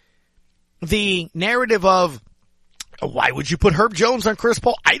if the narrative of why would you put Herb Jones on Chris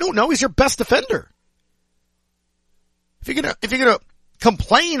Paul? I don't know. He's your best defender. If you're gonna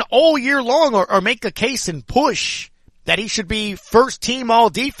complain all year long or make a case and push that he should be first team all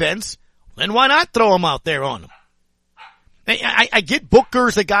defense, then why not throw him out there on him? I get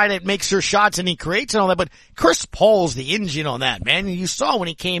Booker's the guy that makes your shots and he creates and all that, but Chris Paul's the engine on that, man. And you saw when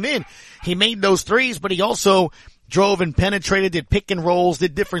he came in, he made those threes, but he also drove and penetrated, did pick and rolls,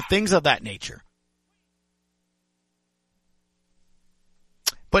 did different things of that nature.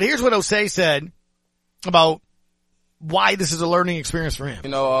 But here's what Osei said about why this is a learning experience for him. You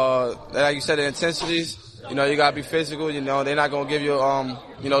know, like you said, the intensities, you know, you gotta be physical, you know, they're not gonna give you,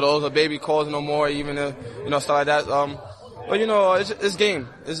 you know, those are baby calls no more, even, you know, stuff like that. But, you know, it's game.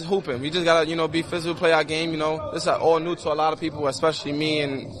 It's hooping. We just gotta, you know, be physical, play our game, you know. This is all new to a lot of people, especially me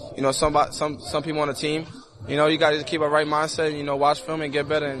and, you know, some people on the team. You know, you gotta just keep a right mindset, you know, watch film and get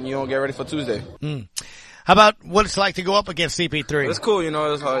better and, you know, get ready for Tuesday. How about what it's like to go up against CP3? It's cool, you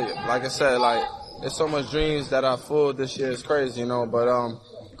know, it's like I said, like, there's so much dreams that are full this year. It's crazy, you know, but,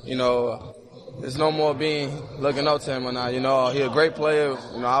 you know, there's no more looking up to him or not. You know, he's a great player,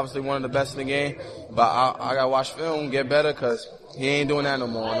 you know, obviously one of the best in the game, but I gotta watch film, get better, cause he ain't doing that no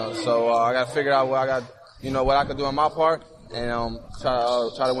more, you know? So, I gotta figure out what I can do on my part and,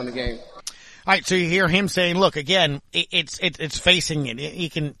 try to win the game. All right, so you hear him saying, look, again, it's facing it. You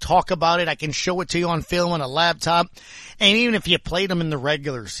can talk about it. I can show it to you on film on a laptop. And even if you played him in the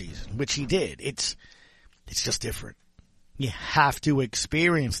regular season, which he did, it's just different. You have to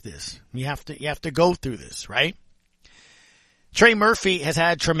experience this. You have to go through this, right? Trey Murphy has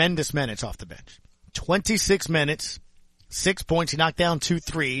had tremendous minutes off the bench. 26 minutes, 6 points. He knocked down 2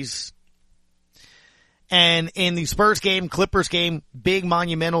 threes. And in the Spurs game, Clippers game, big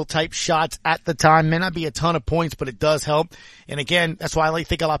monumental type shots at the time. May not be a ton of points, but it does help. And again, that's why I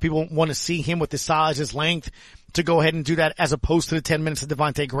think a lot of people want to see him with his size, his length, to go ahead and do that as opposed to the 10 minutes that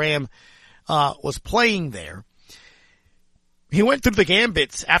Devontae Graham was playing there. He went through the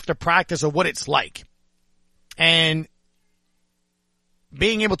gambits after practice of what it's like. And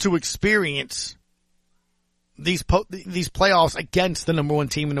being able to experience these playoffs against the number 1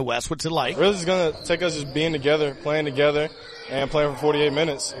 team in the West, what's it like? Really, it's going to take us just being together, playing together, and playing for 48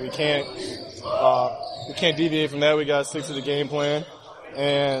 minutes. We can't deviate from that. We got to stick to the game plan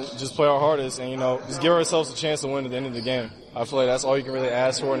and just play our hardest and, you know, just give ourselves a chance to win at the end of the game. I feel like that's all you can really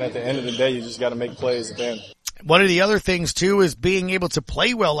ask for, and at the end of the day, you just got to make plays at the end. One of the other things, too, is being able to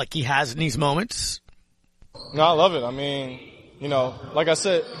play well like he has in these moments. No, I love it. I mean, you know, like I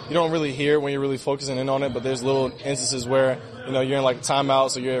said, you don't really hear when you're really focusing in on it, but there's little instances where, you know, you're in like a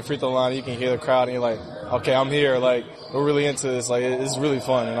timeout, so you're at a free throw line, you can hear the crowd, and you're like, okay, I'm here. Like, we're really into this. Like, it's really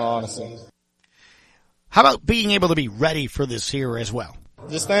fun, in all honesty. How about being able to be ready for this here as well?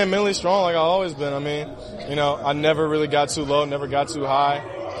 Just staying mentally strong like I've always been. I mean, you know, I never really got too low, never got too high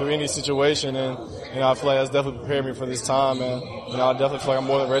through any situation, and, you know, I feel like that's definitely prepared me for this time, and, you know, I definitely feel like I'm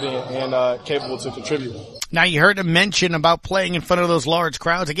more than ready and capable to contribute. Now, you heard him mention about playing in front of those large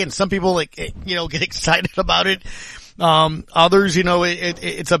crowds. Again, some people, like, you know, get excited about it. Others, you know,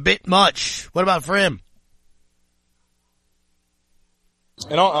 it's a bit much. What about for him?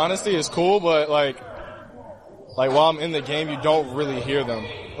 In all honesty, it's cool, but like while I'm in the game, you don't really hear them.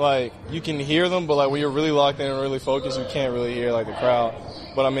 Like, you can hear them, but like when you're really locked in and really focused, you can't really hear like the crowd.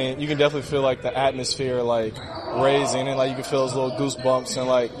 But I mean, you can definitely feel like the atmosphere like raising, and like you can feel those little goosebumps, and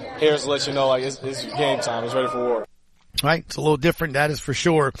like hairs let you know like it's game time, it's ready for war. Right, it's a little different, that is for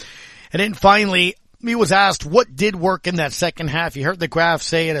sure. And then finally, he was asked what did work in that second half. You heard the graph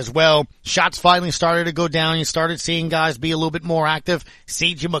say it as well. Shots finally started to go down. You started seeing guys be a little bit more active.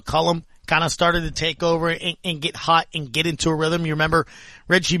 C.J. McCollum kind of started to take over and get hot and get into a rhythm. You remember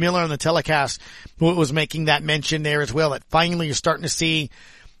Reggie Miller on the telecast was making that mention there as well, that finally you're starting to see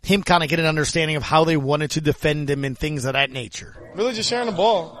him kind of get an understanding of how they wanted to defend him and things of that nature. Really just sharing the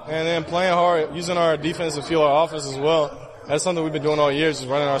ball and then playing hard, using our defense to fuel our offense as well. That's something we've been doing all year, just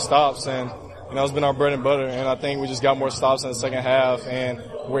running our stops, and, you know, it's been our bread and butter, and I think we just got more stops in the second half, and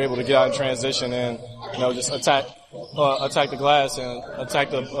we're able to get out in transition and, you know, just attack the glass and attack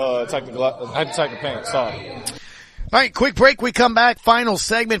the paint. Sorry. All right, quick break. We come back. Final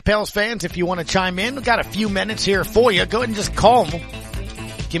segment. Pels fans, if you want to chime in, we've got a few minutes here for you. Go ahead and just call them.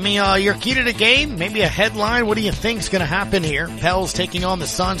 Give me your key to the game, maybe a headline. What do you think is going to happen here? Pels taking on the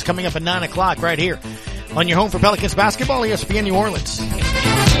Suns coming up at 9 o'clock right here on your home for Pelicans basketball, ESPN New Orleans.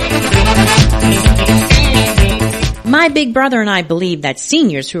 My big brother and I believe that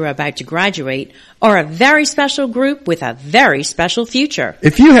seniors who are about to graduate are a very special group with a very special future.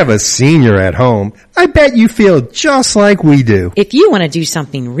 If you have a senior at home, I bet you feel just like we do. If you want to do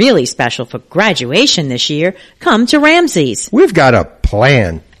something really special for graduation this year, come to Ramsey's. We've got a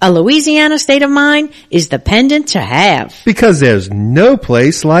plan. A Louisiana state of mind is the pendant to have. Because there's no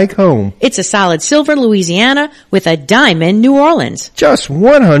place like home. It's a solid silver Louisiana with a diamond New Orleans. Just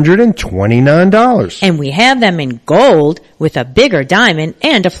 $129. And we have them in gold with a bigger diamond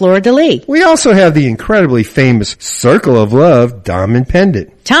and a fleur-de-lis. We also have the incredibly famous Circle of Love diamond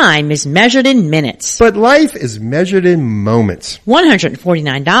pendant. Time is measured in minutes. But life is measured in moments.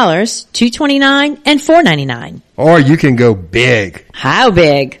 $149, $229, and $499. Or you can go big. How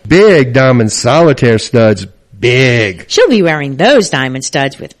big? Big diamond solitaire studs. Big. She'll be wearing those diamond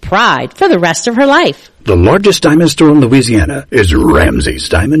studs with pride for the rest of her life. The largest diamond store in Louisiana is Ramsey's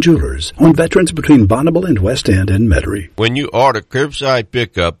Diamond Jewelers on Veterans between Bonneville and West End and Metairie. When you order curbside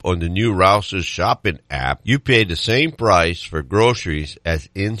pickup on the new Rouse's shopping app, you pay the same price for groceries as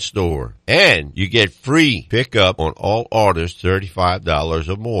in-store. And you get free pickup on all orders $35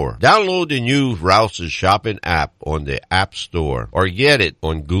 or more. Download the new Rouse's shopping app on the App Store or get it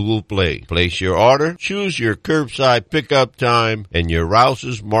on Google Play. Place your order, choose your curbside pickup time, and your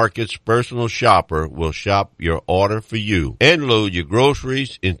Rouse's Markets personal shopper will shop your order for you and load your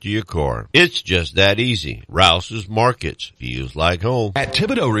groceries into your car. It's just that easy. Rouse's Markets feels like home. At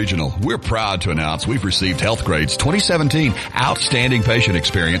Thibodeau Regional, we're proud to announce we've received Health Grades 2017 Outstanding Patient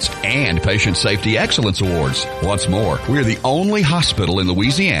Experience and Patient Safety Excellence Awards. Once more, we're the only hospital in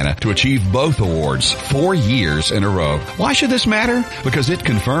Louisiana to achieve both awards 4 years in a row. Why should this matter? Because it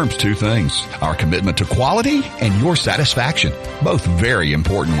confirms two things: our commitment to quality and your satisfaction, both very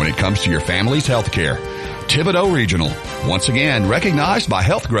important when it comes to your family's health care. Thibodeau Regional, once again recognized by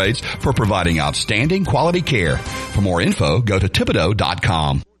Health Grades for providing outstanding quality care. For more info, go to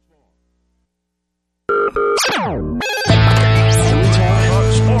Thibodeau.com.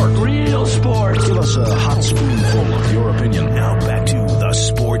 Sport, real sports. Give us a hot spoonful of your opinion. Now back to the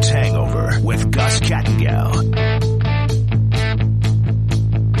Sports Hangover with Gus Kattengell.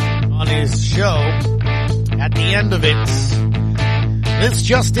 On his show, at the end of it, it's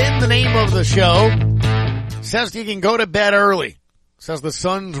just in the name of the show. Says you can go to bed early. Says the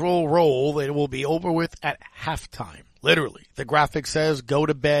Suns will roll. It will be over with at halftime. Literally. The graphic says go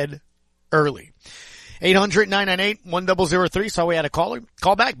to bed early. 800-998-1003. So we had a caller.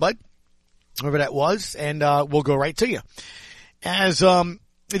 Call back, bud. Whoever that was. And, we'll go right to you. As,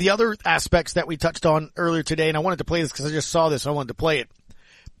 the other aspects that we touched on earlier today, and I wanted to play this because I just saw this. So I wanted to play it.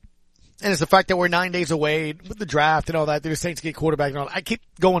 And it's the fact that we're 9 days away with the draft and all that. The Saints get quarterback and all that. I keep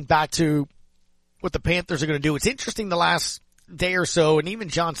going back to what the Panthers are going to do. It's interesting the last day or so, and even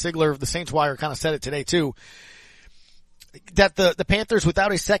John Sigler of the Saints Wire kind of said it today too, that the Panthers,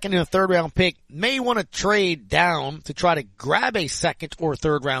 without a second and a third round pick, may want to trade down to try to grab a second or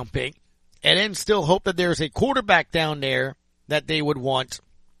third round pick and then still hope that there's a quarterback down there that they would want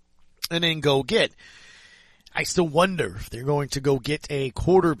and then go get. I still wonder if they're going to go get a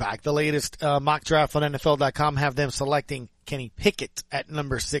quarterback. The latest mock draft on NFL.com have them selecting Kenny Pickett at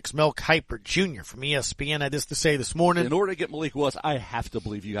number 6. Mel Kiper Jr. from ESPN had this to say this morning. In order to get Malik Willis, I have to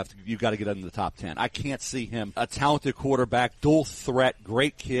believe you've got to get into the top 10. I can't see him a talented quarterback, dual threat,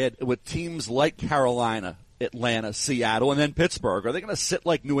 great kid with teams like Carolina, Atlanta, Seattle, and then Pittsburgh. Are they going to sit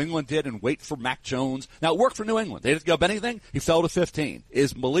like New England did and wait for Mac Jones? Now, it worked for New England. They didn't give up anything. He fell to 15.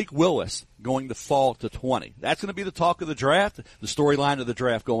 Is Malik Willis going to fall to 20? That's going to be the talk of the draft, the storyline of the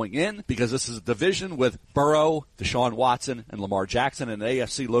draft going in, because this is a division with Burrow, Deshaun Watson, and Lamar Jackson, and an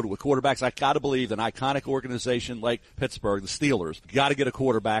AFC loaded with quarterbacks. I got to believe an iconic organization like Pittsburgh, the Steelers, got to get a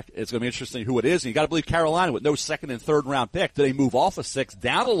quarterback. It's going to be interesting who it is, and you got to believe Carolina with no second and third round pick. Do they move off of 6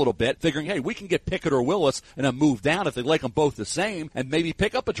 down a little bit, figuring, hey, we can get Pickett or Willis and then move down if they like them both the same, and maybe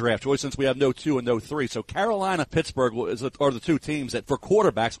pick up a draft choice since we have no 2 and no 3. So Carolina, Pittsburgh are the two teams that for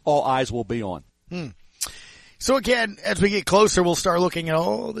quarterbacks all eyes will be on. So again, as we get closer, we'll start looking at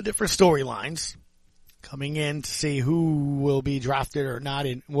all the different storylines coming in to see who will be drafted or not,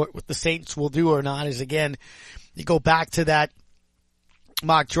 and what the Saints will do or not. Is again, you go back to that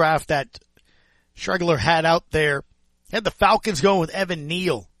mock draft that Schregler had out there. Had the Falcons going with Evan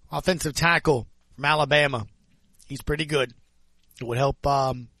Neal, offensive tackle from Alabama. He's pretty good. It would help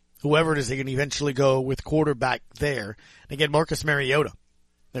whoever it is they can eventually go with quarterback there. And again, Marcus Mariota,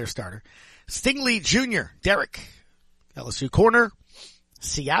 their starter. Stingley Jr., Derek, LSU corner.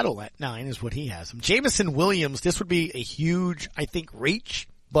 Seattle at 9 is what he has. Jameson Williams, this would be a huge, I think, reach,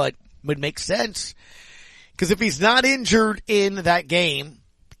 but would make sense. Because if he's not injured in that game,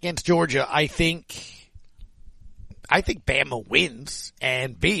 against Georgia, I think Bama wins,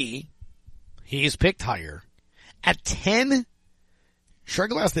 and B, he's picked higher. At 10,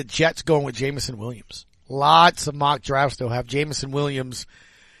 Schregler has the Jets going with Jameson Williams. Lots of mock drafts, though, have Jameson Williams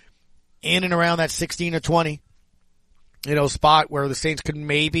in and around that 16 or 20, spot where the Saints could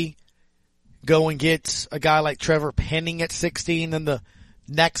maybe go and get a guy like Trevor Penning at 16 and the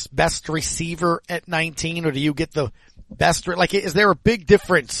next best receiver at 19, or do you get the best, is there a big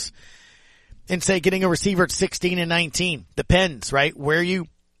difference in, say, getting a receiver at 16 and 19? Depends, right? Where you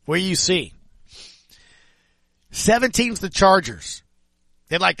see. 17's the Chargers.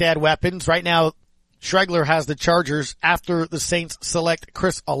 They'd like to add weapons. Right now, Schregler has the Chargers after the Saints select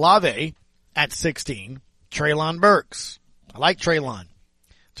Chris Olave at 16. Treylon Burks. I like Treylon.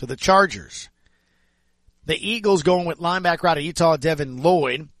 To the Chargers. The Eagles going with linebacker out of Utah, Devin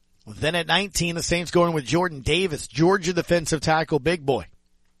Lloyd. Then at 19, the Saints going with Jordan Davis, Georgia defensive tackle, big boy.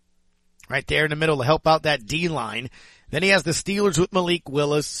 Right there in the middle to help out that D-line. Then he has the Steelers with Malik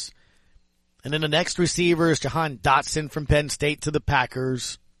Willis. And then the next receiver is Jahan Dotson from Penn State to the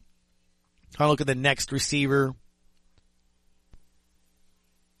Packers. I'll look at the next receiver.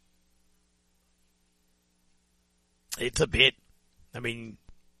 It's a bit.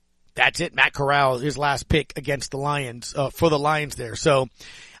 That's it. Matt Corral, his last pick against the Lions, for the Lions there. So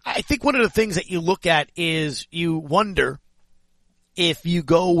I think one of the things that you look at is you wonder if you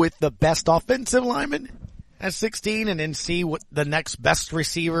go with the best offensive lineman at 16 and then see what the next best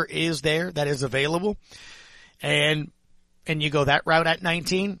receiver is there that is available. And you go that route at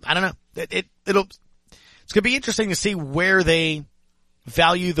 19. I don't know. It's going to be interesting to see where they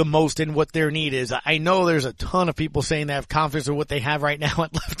value the most and what their need is. I know there's a ton of people saying they have confidence in what they have right now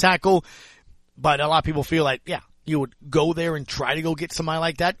at left tackle, but a lot of people feel like, yeah, you would go there and try to go get somebody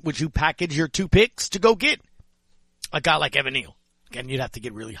like that. Would you package your 2 picks to go get a guy like Evan Neal? Again, you'd have to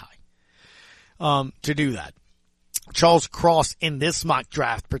get really high to do that. Charles Cross in this mock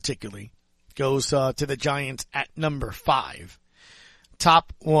draft particularly goes to the Giants at number 5.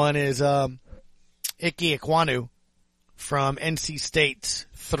 Top one is Ike Ekwonu from NC State.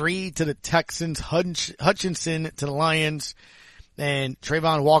 3 to the Texans, Hutchinson to the Lions, and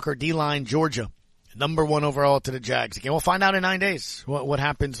Trayvon Walker, D-line, Georgia. Number 1 overall to the Jags. Again, we'll find out in 9 days what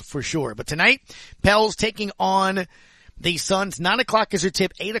happens for sure. But tonight, Pels taking on the Suns. 9 o'clock is your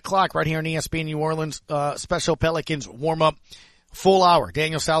tip. 8 o'clock right here on ESPN New Orleans. Special Pelicans warm-up. Full hour.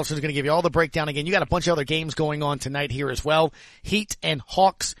 Daniel Sallerson is going to give you all the breakdown again. You got a bunch of other games going on tonight here as well. Heat and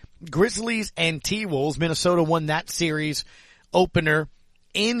Hawks, Grizzlies and T-Wolves. Minnesota won that series opener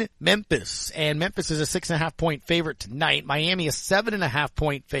in Memphis. And Memphis is a 6.5 point favorite tonight. Miami a 7.5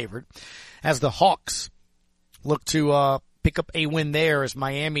 point favorite as the Hawks look to pick up a win there as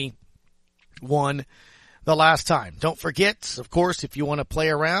Miami won the last time. Don't forget, of course, if you want to play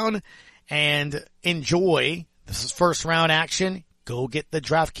around and enjoy, this is first round action, go get the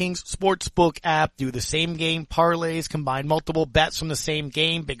DraftKings Sportsbook app, do the same game parlays, combine multiple bets from the same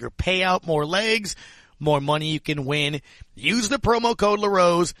game, bigger payout, more legs, more money you can win. Use the promo code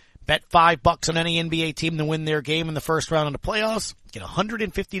LaRose, bet $5 on any NBA team to win their game in the first round of the playoffs, get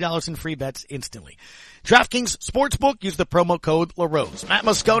 $150 in free bets instantly. DraftKings Sportsbook, use the promo code LaRose. Matt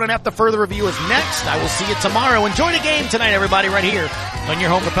Moscona after further review is next. I will see you tomorrow. Enjoy the game tonight, everybody, right here on your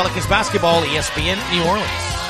home for Pelicans basketball, ESPN New Orleans.